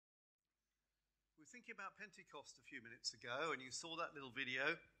thinking about Pentecost a few minutes ago, and you saw that little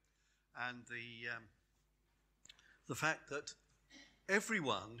video and the fact that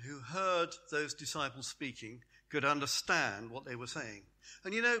everyone who heard those disciples speaking could understand what they were saying.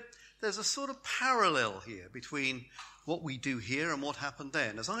 And you know, there's a sort of parallel here between what we do here and what happened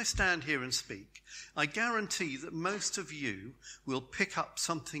then. As I stand here and speak, I guarantee that most of you will pick up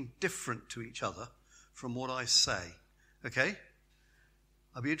something different to each other from what I say. Okay?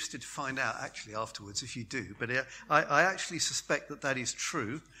 I'll be interested to find out actually afterwards if you do. But I actually suspect that that is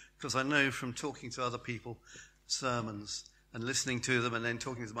true, because I know from talking to other people, sermons, and listening to them and then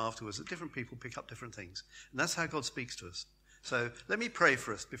talking to them afterwards, that different people pick up different things. And that's how God speaks to us. So let me pray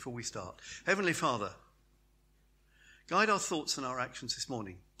for us before we start. Heavenly Father, guide our thoughts and our actions this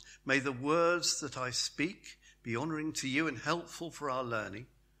morning. May the words that I speak be honouring to you and helpful for our learning,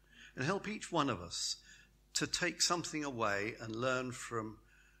 and help each one of us to take something away and learn from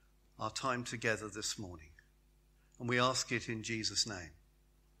our time together this morning. And we ask it in Jesus' name.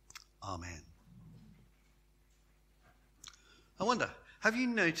 Amen. I wonder, have you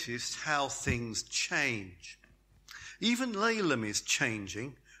noticed how things change? Even Laleham is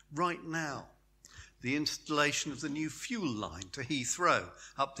changing right now. The installation of the new fuel line to Heathrow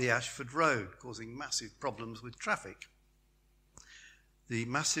up the Ashford Road, causing massive problems with traffic. The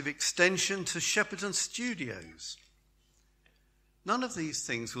massive extension to Shepperton Studios. None of these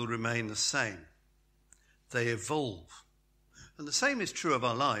things will remain the same. They evolve. And the same is true of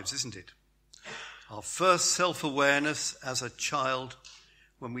our lives, isn't it? Our first self-awareness as a child,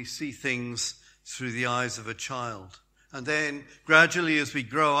 when we see things through the eyes of a child. And then gradually as we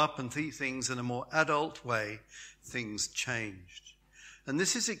grow up and see things in a more adult way, things changed. And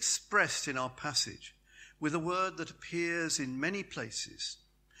this is expressed in our passage with a word that appears in many places.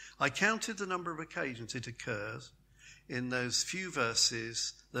 I counted the number of occasions it occurs in those few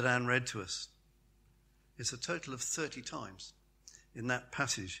verses that Anne read to us. It's a total of 30 times in that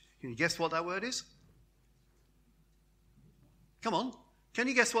passage. Can you guess what that word is? Come on. Can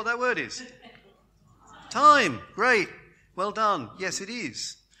you guess what that word is? Time. Great. Well done. Yes, it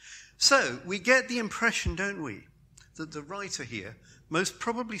is. So we get the impression, don't we, that the writer here, most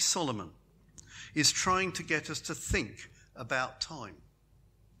probably Solomon, is trying to get us to think about time.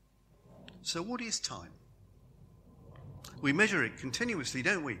 So what is time? We measure it continuously,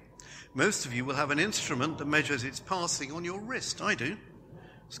 don't we? Most of you will have an instrument that measures its passing on your wrist. I do.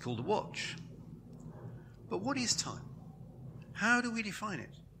 It's called a watch. But what is time? How do we define it?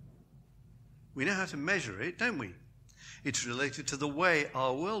 We know how to measure it, don't we? It's related to the way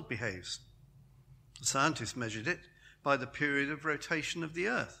our world behaves. The scientists measured it by the period of rotation of the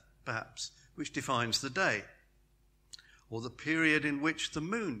Earth, perhaps, which defines the day, or the period in which the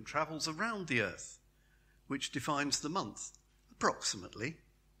moon travels around the Earth, which defines the month, approximately,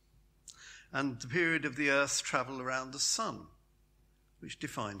 and the period of the Earth's travel around the sun, which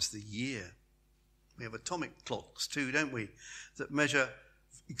defines the year. We have atomic clocks too, don't we, that measure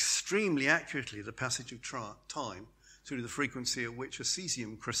extremely accurately the passage of time through the frequency at which a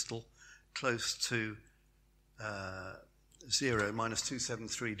cesium crystal close to 0, minus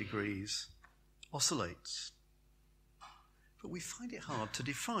 273 degrees, oscillates. But we find it hard to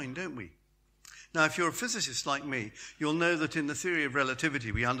define, don't we? Now, if you're a physicist like me, you'll know that in the theory of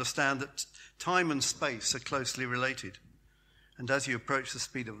relativity, we understand that time and space are closely related. And as you approach the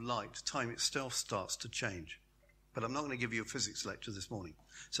speed of light, time itself starts to change. But I'm not going to give you a physics lecture this morning,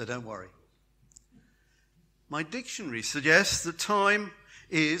 so don't worry. My dictionary suggests that time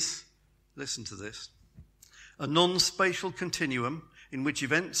is, listen to this, a non-spatial continuum in which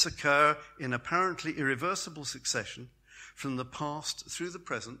events occur in apparently irreversible succession from the past through the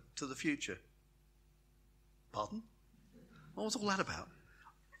present to the future. Pardon? What was all that about?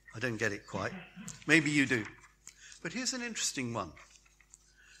 I don't get it quite. Maybe you do. But here's an interesting one,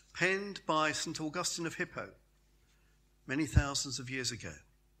 penned by St. Augustine of Hippo many thousands of years ago.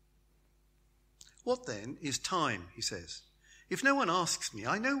 What then is time, he says? If no one asks me,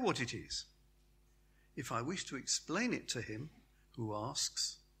 I know what it is. If I wish to explain it to him who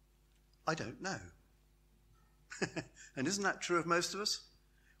asks, I don't know. And isn't that true of most of us?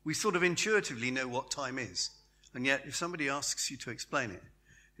 We sort of intuitively know what time is. And yet, if somebody asks you to explain it,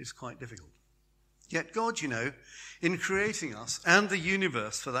 it's quite difficult. Yet God, you know, in creating us, and the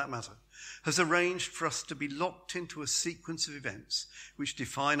universe for that matter, has arranged for us to be locked into a sequence of events which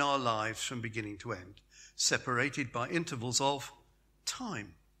define our lives from beginning to end, separated by intervals of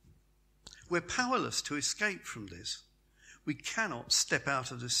time. We're powerless to escape from this. We cannot step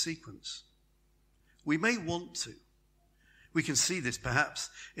out of this sequence. We may want to. We can see this perhaps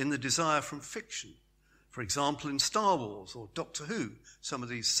in the desire from fiction For example, in Star Wars or Doctor Who, some of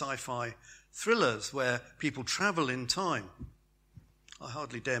these sci-fi thrillers where people travel in time. I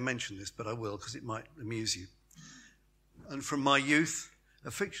hardly dare mention this, but I will because it might amuse you. And from my youth,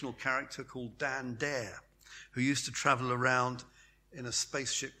 a fictional character called Dan Dare, who used to travel around in a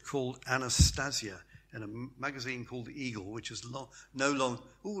spaceship called Anastasia in a magazine called The Eagle, which is no longer...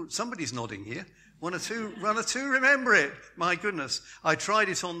 Oh, somebody's nodding here. One or two remember it. My goodness. I tried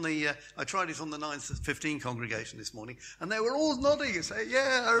it on the 9:15 congregation this morning, and they were all nodding and saying,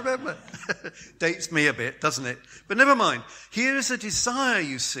 yeah, I remember. Dates me a bit, doesn't it? But never mind. Here is a desire,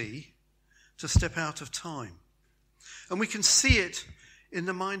 you see, to step out of time. And we can see it in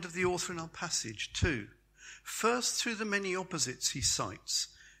the mind of the author in our passage too. First, through the many opposites he cites,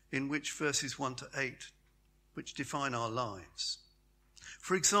 in which verses 1 to 8, which define our lives.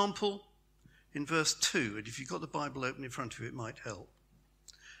 For example, in verse 2, and if you've got the Bible open in front of you, it might help.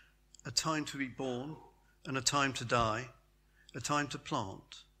 A time to be born, and a time to die, a time to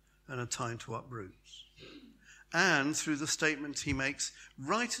plant, and a time to uproot. And through the statement he makes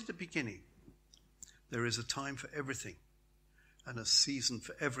right at the beginning, there is a time for everything, and a season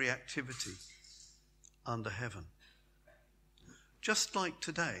for every activity under heaven. Just like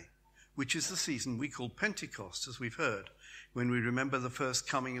today, which is the season we call Pentecost, as we've heard, when we remember the first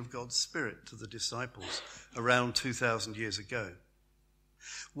coming of God's Spirit to the disciples around 2,000 years ago.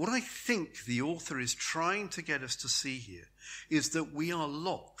 What I think the author is trying to get us to see here is that we are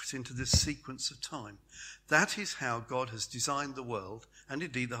locked into this sequence of time. That is how God has designed the world and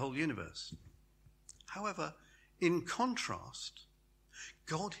indeed the whole universe. However, in contrast,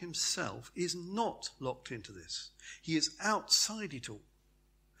 God himself is not locked into this. He is outside it all.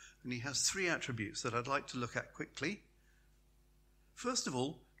 And he has three attributes that I'd like to look at quickly. First of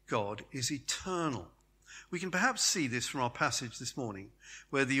all, God is eternal. We can perhaps see this from our passage this morning,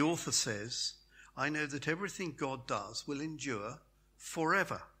 where the author says, I know that everything God does will endure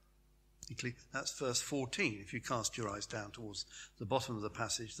forever. That's verse 14, if you cast your eyes down towards the bottom of the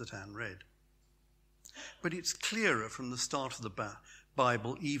passage that Anne read. But it's clearer from the start of the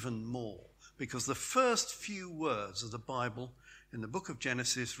Bible even more, because the first few words of the Bible in the book of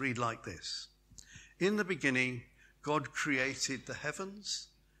Genesis read like this. In the beginning, God created the heavens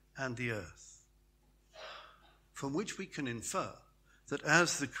and the earth, from which we can infer that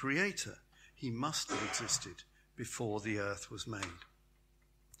as the creator, he must have existed before the earth was made.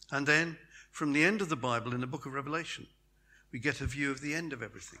 And then, from the end of the Bible in the book of Revelation, we get a view of the end of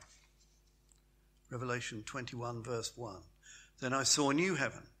everything. Revelation 21 verse 1. Then I saw a new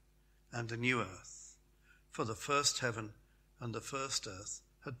heaven and a new earth, for the first heaven and the first earth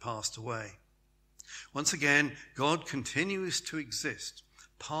had passed away. Once again, God continues to exist,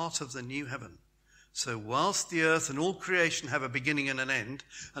 part of the new heaven. So whilst the earth and all creation have a beginning and an end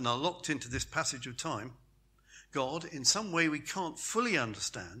and are locked into this passage of time, God, in some way we can't fully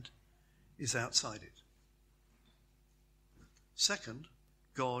understand, is outside it. Second,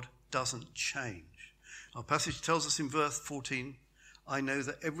 God doesn't change. Our passage tells us in verse 14, I know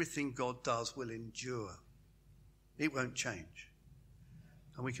that everything God does will endure. It won't change.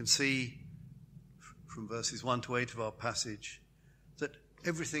 And we can see from verses 1 to 8 of our passage that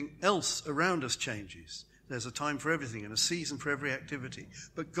everything else around us changes. There's a time for everything and a season for every activity.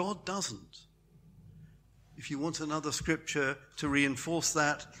 But God doesn't. If you want another scripture to reinforce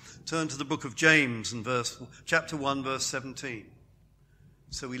that, turn to the book of James and chapter 1, verse 17.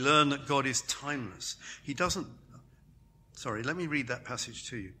 So we learn that God is timeless. Let me read that passage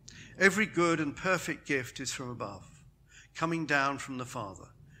to you. Every good and perfect gift is from above, coming down from the Father,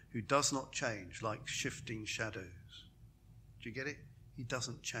 who does not change like shifting shadows. Do you get it? He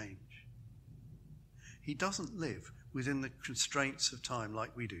doesn't change. He doesn't live within the constraints of time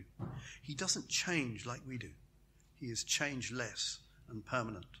like we do. He doesn't change like we do. He is changeless and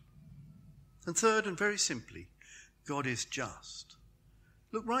permanent. And third, and very simply, God is just.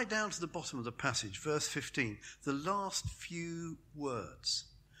 Look right down to the bottom of the passage, verse 15, the last few words.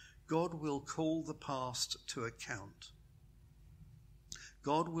 God will call the past to account.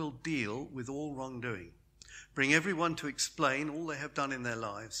 God will deal with all wrongdoing, bring everyone to explain all they have done in their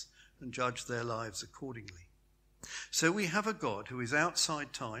lives and judge their lives accordingly. So we have a God who is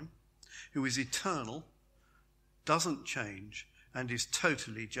outside time, who is eternal, doesn't change, and is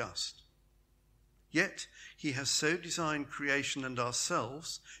totally just. Yet he has so designed creation and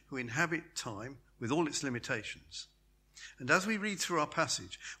ourselves, who inhabit time with all its limitations. And as we read through our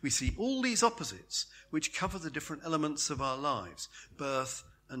passage, we see all these opposites which cover the different elements of our lives: birth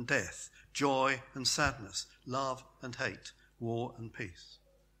and death, joy and sadness, love and hate, war and peace.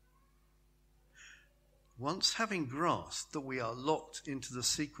 Once having grasped that we are locked into the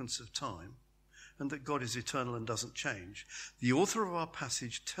sequence of time, and that God is eternal and doesn't change, the author of our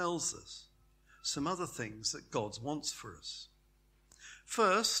passage tells us some other things that God wants for us.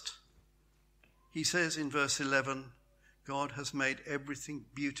 First, he says in verse 11, God has made everything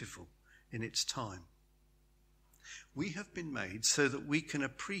beautiful in its time. We have been made so that we can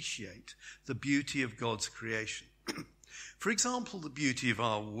appreciate the beauty of God's creation. For example, the beauty of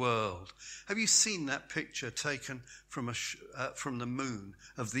our world. Have you seen that picture taken from the moon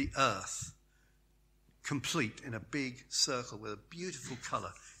of the earth, complete in a big circle with a beautiful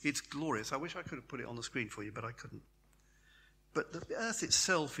colour? It's glorious. I wish I could have put it on the screen for you, but I couldn't. But the earth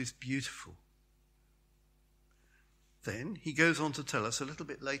itself is beautiful. Then he goes on to tell us a little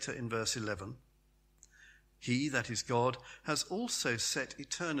bit later in verse 11, he, that is God, has also set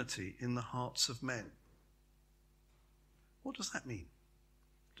eternity in the hearts of men. What does that mean?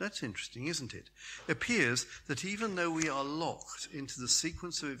 That's interesting, isn't it? It appears that even though we are locked into the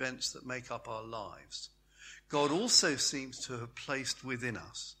sequence of events that make up our lives, God also seems to have placed within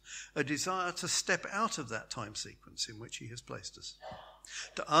us a desire to step out of that time sequence in which he has placed us,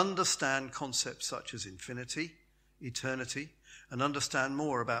 to understand concepts such as infinity, eternity, and understand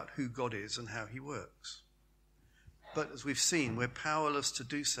more about who God is and how he works. But as we've seen, we're powerless to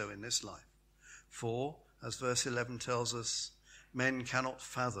do so in this life. For, as verse 11 tells us, men cannot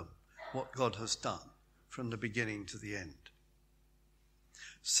fathom what God has done from the beginning to the end.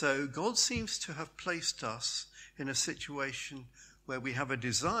 So God seems to have placed us in a situation where we have a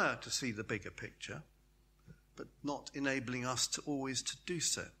desire to see the bigger picture, but not enabling us to always to do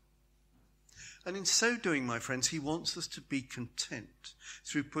so. And in so doing, my friends, he wants us to be content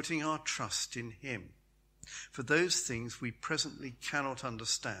through putting our trust in him for those things we presently cannot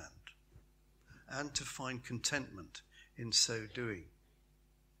understand, and to find contentment in so doing.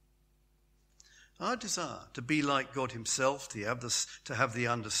 Our desire to be like God himself, to have the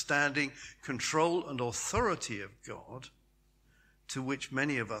understanding, control and authority of God, to which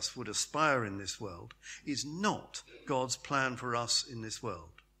many of us would aspire in this world, is not God's plan for us in this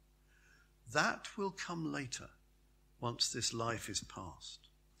world. That will come later, once this life is past,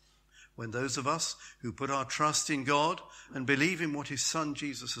 when those of us who put our trust in God and believe in what his Son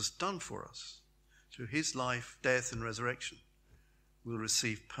Jesus has done for us, through his life, death and resurrection, will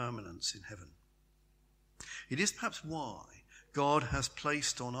receive permanence in heaven. It is perhaps why God has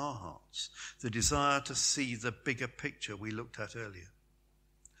placed on our hearts the desire to see the bigger picture we looked at earlier,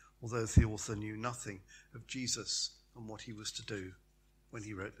 although the author knew nothing of Jesus and what he was to do when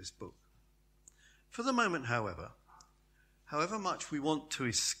he wrote this book. For the moment, however much we want to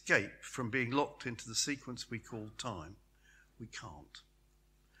escape from being locked into the sequence we call time, we can't.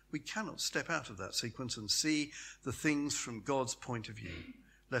 We cannot step out of that sequence and see the things from God's point of view,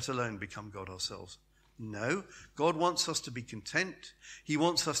 let alone become God ourselves. No, God wants us to be content. He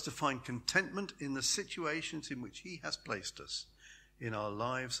wants us to find contentment in the situations in which he has placed us in our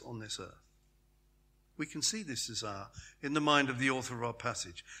lives on this earth. We can see this desire in the mind of the author of our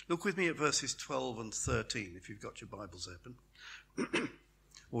passage. Look with me at verses 12 and 13 if you've got your Bibles open,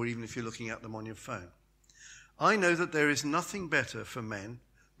 or even if you're looking at them on your phone. I know that there is nothing better for men,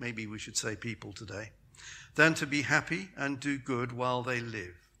 maybe we should say people today, than to be happy and do good while they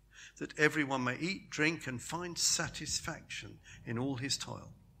live, that everyone may eat, drink, and find satisfaction in all his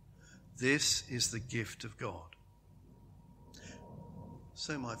toil. This is the gift of God.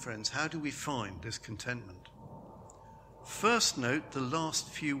 So, my friends, how do we find this contentment? First, note the last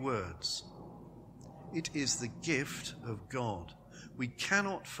few words. It is the gift of God. We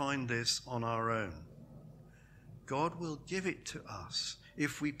cannot find this on our own. God will give it to us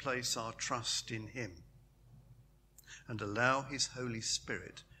if we place our trust in him and allow his Holy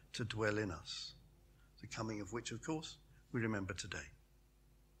Spirit to dwell in us, the coming of which, of course, we remember today.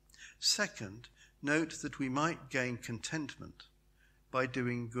 Second, note that we might gain contentment by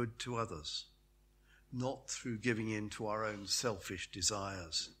doing good to others, not through giving in to our own selfish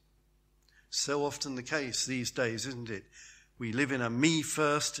desires. So often the case these days, isn't it? We live in a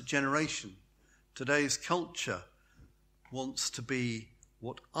me-first generation. Today's culture wants to be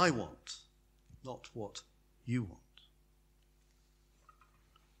what I want, not what you want.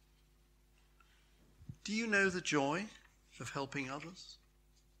 Do you know the joy of helping others?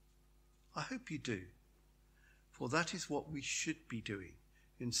 I hope you do, for that is what we should be doing,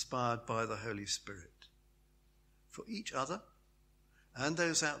 inspired by the Holy Spirit, for each other and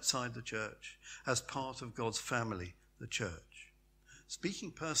those outside the church as part of God's family, the church.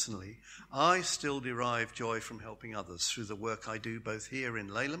 Speaking personally, I still derive joy from helping others through the work I do both here in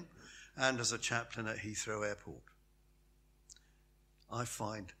Laleham and as a chaplain at Heathrow Airport. I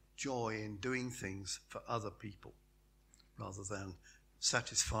find joy in doing things for other people rather than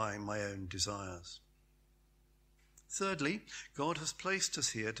satisfying my own desires. Thirdly, God has placed us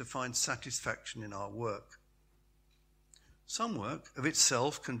here to find satisfaction in our work. Some work of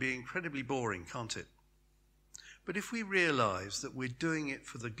itself can be incredibly boring, can't it? But if we realise that we're doing it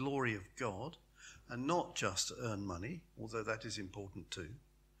for the glory of God and not just to earn money, although that is important too,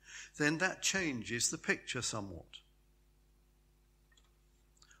 then that changes the picture somewhat.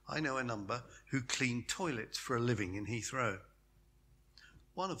 I know a number who clean toilets for a living in Heathrow.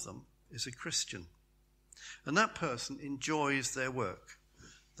 One of them is a Christian, and that person enjoys their work.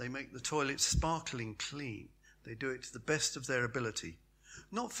 They make the toilets sparkling clean. They do it to the best of their ability,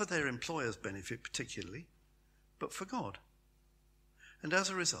 not for their employer's benefit particularly, but for God. And as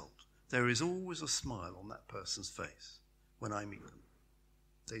a result, there is always a smile on that person's face when I meet them.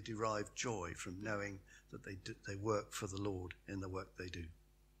 They derive joy from knowing that they work for the Lord in the work they do.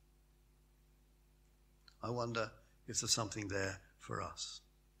 I wonder if there's something there for us.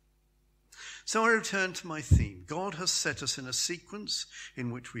 So I return to my theme. God has set us in a sequence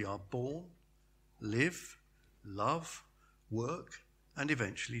in which we are born, live, love, work, and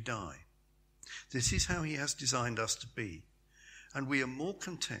eventually die. This is how he has designed us to be, and we are more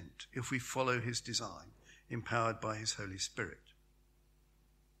content if we follow his design, empowered by his Holy Spirit.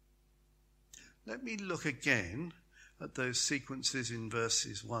 Let me look again at those sequences in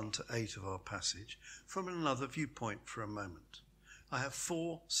verses 1 to 8 of our passage from another viewpoint for a moment. I have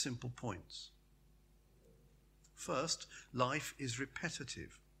 4 simple points. First, life is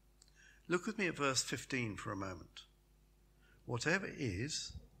repetitive. Look with me at verse 15 for a moment. Whatever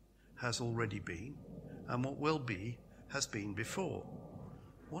is has already been, and what will be has been before.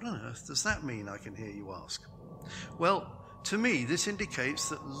 What on earth does that mean, I can hear you ask? Well, to me, this indicates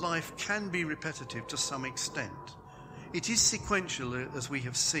that life can be repetitive to some extent. It is sequential, as we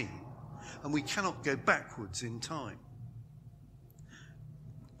have seen, and we cannot go backwards in time.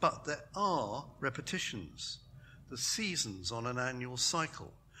 But there are repetitions, the seasons on an annual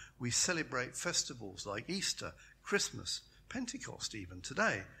cycle. We celebrate festivals like Easter, Christmas, Pentecost even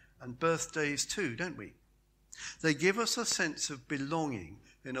today, and birthdays too, don't we? They give us a sense of belonging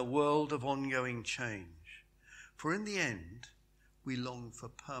in a world of ongoing change. For in the end, we long for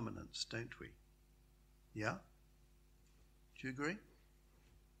permanence, don't we? Yeah? Do you agree?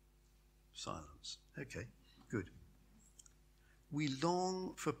 Silence. Okay, good. We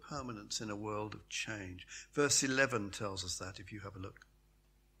long for permanence in a world of change. Verse 11 tells us that, if you have a look.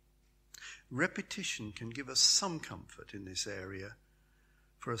 Repetition can give us some comfort in this area,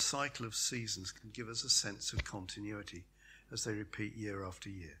 for a cycle of seasons can give us a sense of continuity as they repeat year after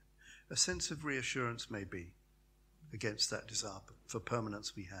year. A sense of reassurance maybe against that desire for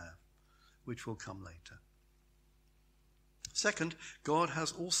permanence we have, which will come later. Second, God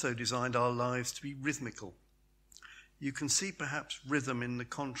has also designed our lives to be rhythmical. You can see perhaps rhythm in the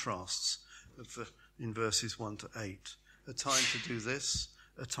contrasts in verses 1 to 8. A time to do this,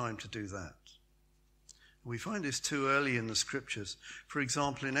 a time to do that. We find this too early in the scriptures. For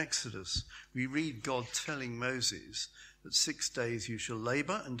example, in Exodus, we read God telling Moses that 6 days you shall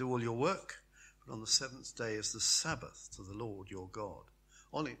labor and do all your work, but on the 7th day is the Sabbath to the Lord your God.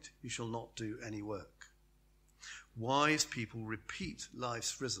 On it you shall not do any work. Wise people repeat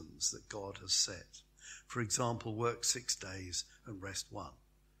life's rhythms that God has set. For example, work 6 days and rest 1,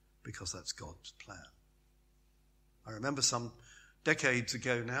 because that's God's plan. I remember some decades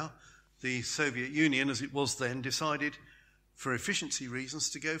ago now, the Soviet Union, as it was then, decided for efficiency reasons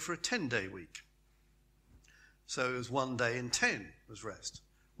to go for a 10-day week. So it was 1 day in 10 was rest.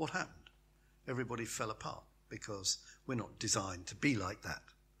 What happened? Everybody fell apart because we're not designed to be like that.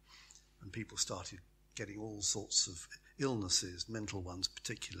 And people started getting all sorts of illnesses, mental ones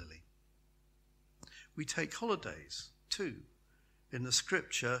particularly. We take holidays too. In the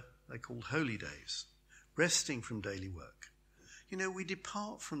scripture, they're called holy days, resting from daily work. You know, we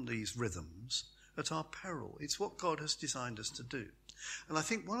depart from these rhythms at our peril. It's what God has designed us to do. And I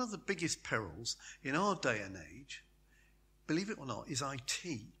think one of the biggest perils in our day and age, believe it or not, is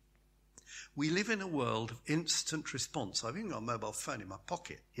IT. We live in a world of instant response. I've even got a mobile phone in my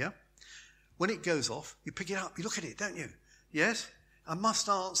pocket, yeah? When it goes off, you pick it up, you look at it, don't you? Yes? I must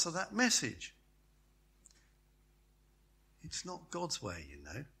answer that message. It's not God's way, you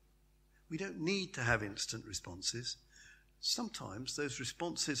know. We don't need to have instant responses. Sometimes those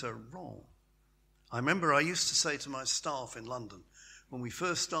responses are wrong. I remember I used to say to my staff in London, when we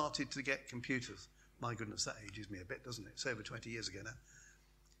first started to get computers, my goodness, that ages me a bit, doesn't it? It's over 20 years ago now.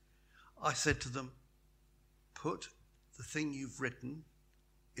 I said to them, put the thing you've written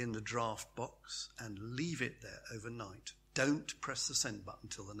in the draft box and leave it there overnight. Don't press the send button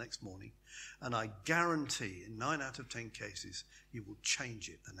till the next morning, and I guarantee in 9 out of 10 cases you will change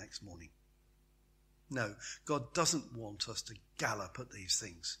it the next morning. No, God doesn't want us to gallop at these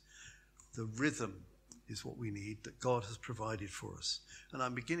things. The rhythm is what we need that God has provided for us. And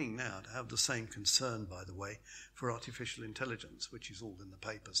I'm beginning now to have the same concern, by the way, for artificial intelligence, which is all in the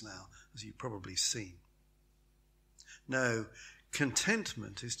papers now, as you've probably seen. No,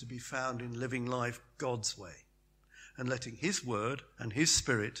 contentment is to be found in living life God's way and letting his word and his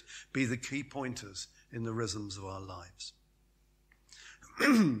spirit be the key pointers in the rhythms of our lives.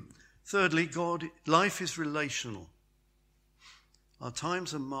 Thirdly, life is relational. Our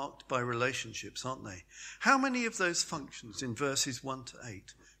times are marked by relationships, aren't they? How many of those functions in verses 1 to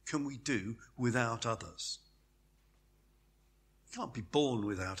 8 can we do without others? We can't be born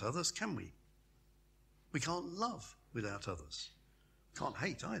without others, can we? We can't love without others. We can't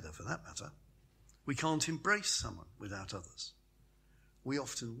hate either, for that matter. We can't embrace someone without others. We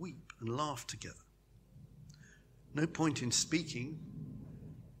often weep and laugh together. No point in speaking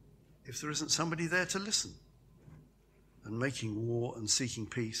if there isn't somebody there to listen. And making war and seeking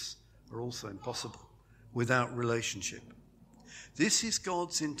peace are also impossible without relationship. This is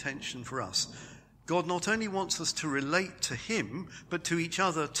God's intention for us. God not only wants us to relate to him, but to each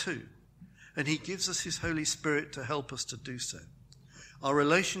other too. And he gives us his Holy Spirit to help us to do so. Our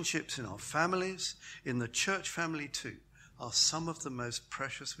relationships in our families, in the church family too, are some of the most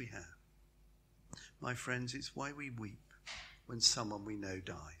precious we have. My friends, it's why we weep when someone we know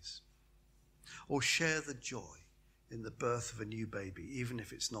dies. Or share the joy in the birth of a new baby, even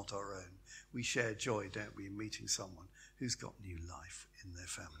if it's not our own. We share joy, don't we, in meeting someone who's got new life in their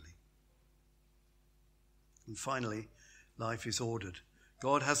family. And finally, life is ordered.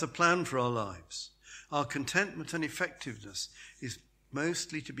 God has a plan for our lives. Our contentment and effectiveness is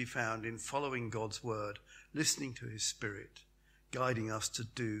mostly to be found in following God's word, listening to his spirit, guiding us to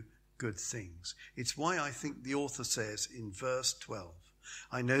do good things. It's why I think the author says in verse 12,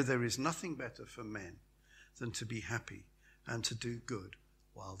 I know there is nothing better for men than to be happy and to do good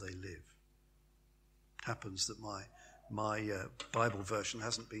while they live. It happens that my Bible version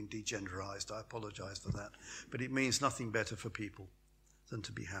hasn't been degenderized. I apologize for that. But it means nothing better for people than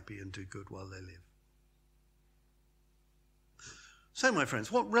to be happy and do good while they live. So, my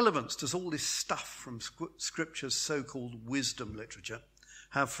friends, what relevance does all this stuff from Scripture's so-called wisdom literature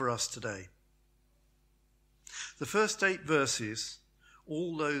have for us today? The first 8 verses,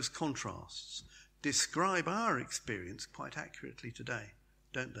 all those contrasts, describe our experience quite accurately today,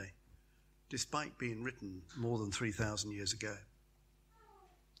 don't they? Despite being written more than 3,000 years ago.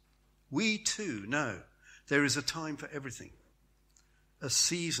 We too know there is a time for everything, a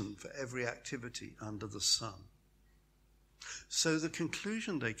season for every activity under the sun. So the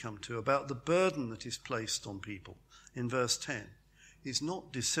conclusion they come to about the burden that is placed on people in verse 10 is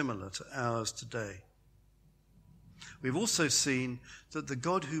not dissimilar to ours today. We've also seen that the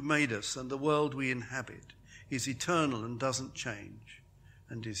God who made us and the world we inhabit is eternal and doesn't change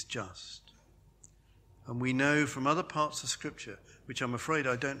and is just. And we know from other parts of Scripture, which I'm afraid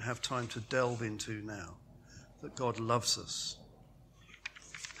I don't have time to delve into now, that God loves us.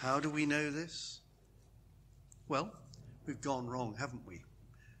 How do we know this? Well, we've gone wrong, haven't we?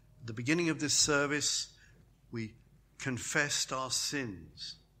 At the beginning of this service, we confessed our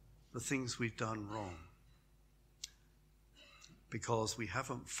sins, the things we've done wrong. Because we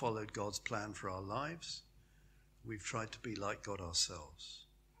haven't followed God's plan for our lives, we've tried to be like God ourselves.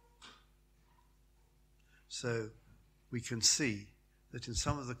 So we can see that in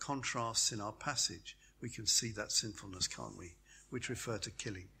some of the contrasts in our passage, we can see that sinfulness, can't we? Which refer to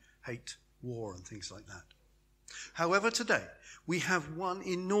killing, hate, war, and things like that. However, today, we have one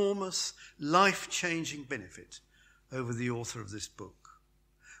enormous, life-changing benefit over the author of this book.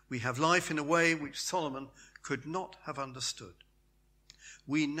 We have life in a way which Solomon could not have understood.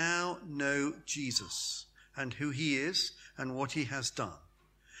 We now know Jesus and who he is and what he has done.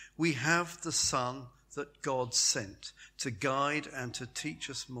 We have the Son that God sent to guide and to teach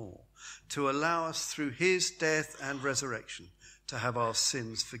us more, to allow us through his death and resurrection to have our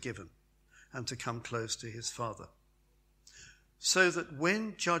sins forgiven and to come close to his Father. So that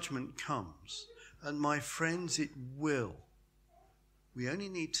when judgment comes, and my friends, it will, we only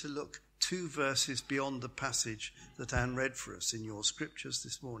need to look 2 verses beyond the passage that Anne read for us in your scriptures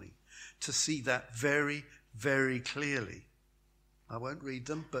this morning to see that very, very clearly. I won't read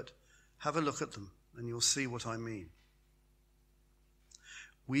them, but have a look at them and you'll see what I mean.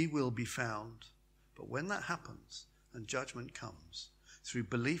 We will be found, but when that happens and judgment comes, through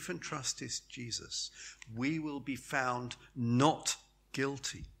belief and trust in Jesus, we will be found not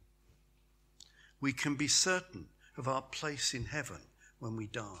guilty. We can be certain of our place in heaven when we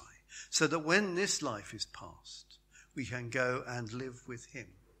die, so that when this life is past, we can go and live with him,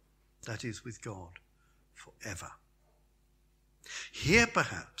 that is, with God, forever. Here,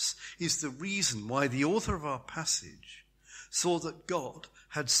 perhaps, is the reason why the author of our passage saw that God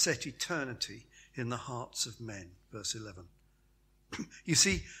had set eternity in the hearts of men. Verse 11. You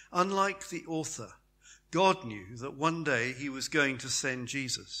see, unlike the author, God knew that one day he was going to send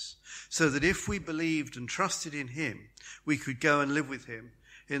Jesus, so that if we believed and trusted in him, we could go and live with him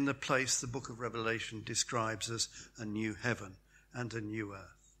in the place the book of Revelation describes as a new heaven and a new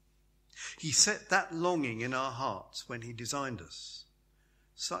earth. He set that longing in our hearts when he designed us.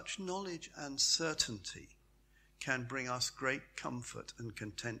 Such knowledge and certainty can bring us great comfort and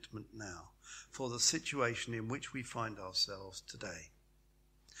contentment now for the situation in which we find ourselves today.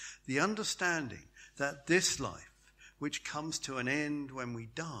 The understanding that this life, which comes to an end when we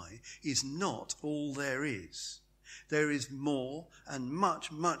die, is not all there is. There is more and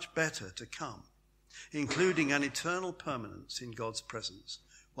much, much better to come, including an eternal permanence in God's presence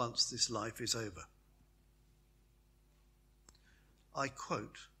once this life is over. I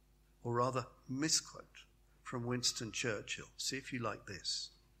quote, or rather misquote, from Winston Churchill. See if you like this.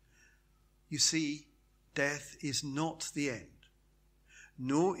 You see, death is not the end,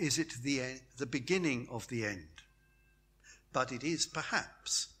 nor is it the beginning of the end, but it is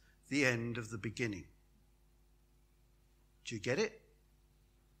perhaps the end of the beginning. Do you get it?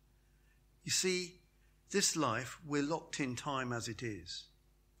 You see, this life, we're locked in time as it is.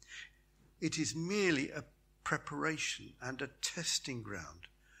 It is merely a preparation and a testing ground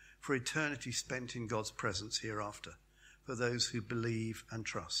for eternity spent in God's presence hereafter, for those who believe and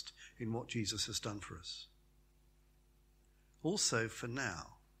trust in what Jesus has done for us. Also, for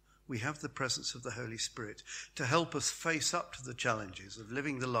now, we have the presence of the Holy Spirit to help us face up to the challenges of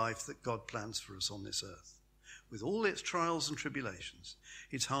living the life that God plans for us on this earth, with all its trials and tribulations,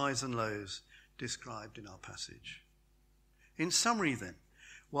 its highs and lows described in our passage. In summary, then,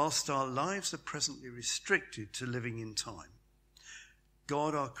 whilst our lives are presently restricted to living in time,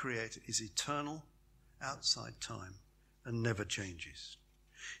 God, our Creator, is eternal, outside time, and never changes.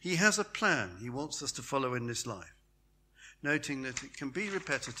 He has a plan he wants us to follow in this life, noting that it can be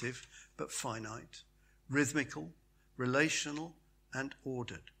repetitive but finite, rhythmical, relational, and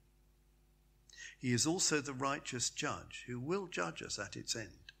ordered. He is also the righteous judge who will judge us at its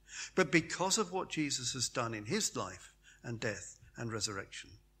end. But because of what Jesus has done in his life and death and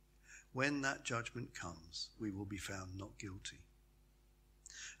resurrection, when that judgment comes, we will be found not guilty.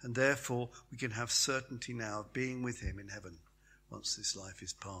 And therefore, we can have certainty now of being with him in heaven once this life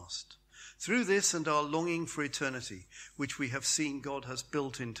is past. Through this and our longing for eternity, which we have seen God has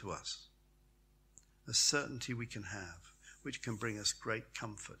built into us, a certainty we can have, which can bring us great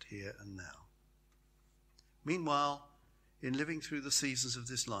comfort here and now. Meanwhile, in living through the seasons of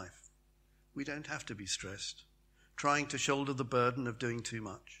this life, we don't have to be stressed, trying to shoulder the burden of doing too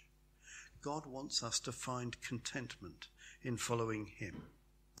much. God wants us to find contentment in following him,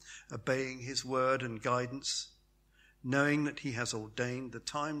 obeying his word and guidance, knowing that he has ordained the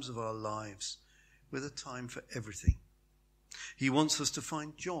times of our lives with a time for everything. He wants us to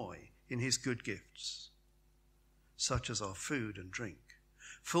find joy in his good gifts, such as our food and drink,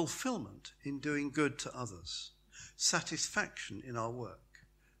 fulfillment in doing good to others, satisfaction in our work,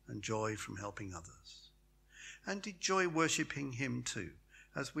 and joy from helping others. And enjoy worshipping him too,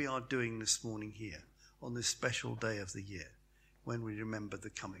 as we are doing this morning here on this special day of the year when we remember the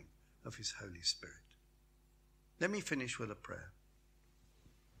coming of his Holy Spirit. Let me finish with a prayer.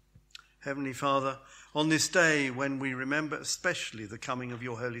 Heavenly Father, on this day when we remember especially the coming of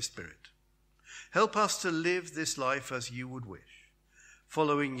your Holy Spirit, help us to live this life as you would wish,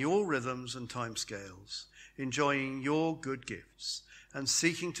 following your rhythms and timescales, enjoying your good gifts, and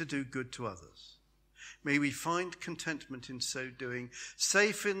seeking to do good to others. May we find contentment in so doing,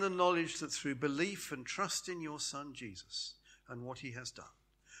 safe in the knowledge that through belief and trust in your Son Jesus and what he has done,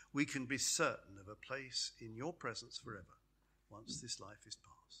 we can be certain of a place in your presence forever once this life is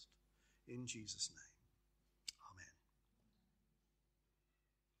past. In Jesus' name.